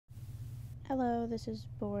Hello, this is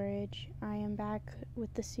Borage. I am back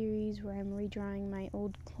with the series where I'm redrawing my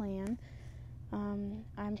old clan.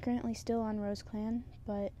 I'm currently still on RoseClan,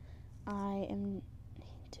 but I am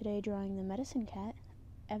today drawing the medicine cat,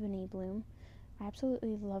 Ebonybloom. I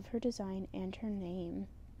absolutely love her design and her name.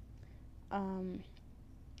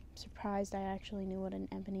 Surprised I actually knew what an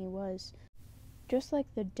ebony was. Just like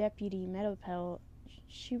the deputy Meadowpell,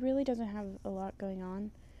 she really doesn't have a lot going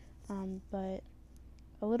on, but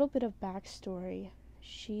a little bit of backstory.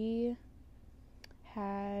 She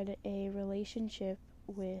had a relationship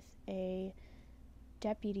with a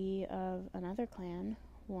deputy of another clan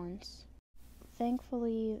once.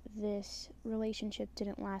 Thankfully, this relationship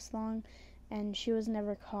didn't last long, and she was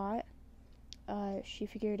never caught. She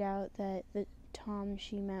figured out that the Tom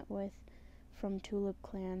she met with from Tulip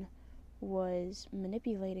Clan was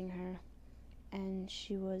manipulating her, and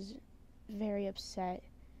she was very upset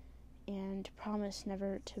and promised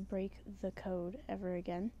never to break the code ever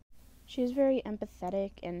again. She is very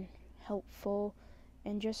empathetic and helpful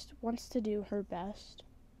and just wants to do her best.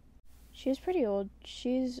 She is pretty old.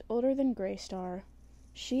 She's older than Greystar.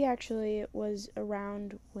 She actually was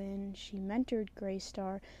around when she mentored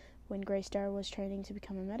Greystar when Greystar was training to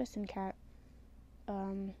become a medicine cat,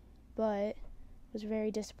 but was very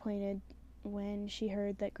disappointed when she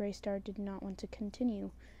heard that Greystar did not want to continue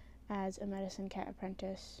as a medicine cat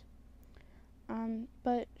apprentice.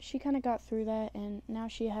 But she kind of got through that, and now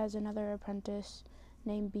she has another apprentice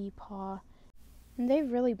named Bee-Paw, and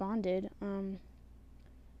they've really bonded.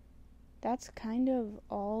 That's kind of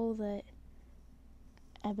all that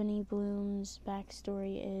Ebonybloom's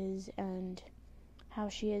backstory is, and how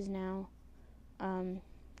she is now.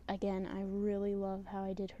 Again, I really love how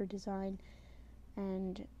I did her design,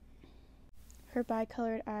 and her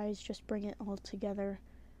bicolored eyes just bring it all together.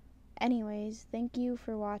 Anyways, thank you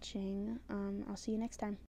for watching. I'll see you next time.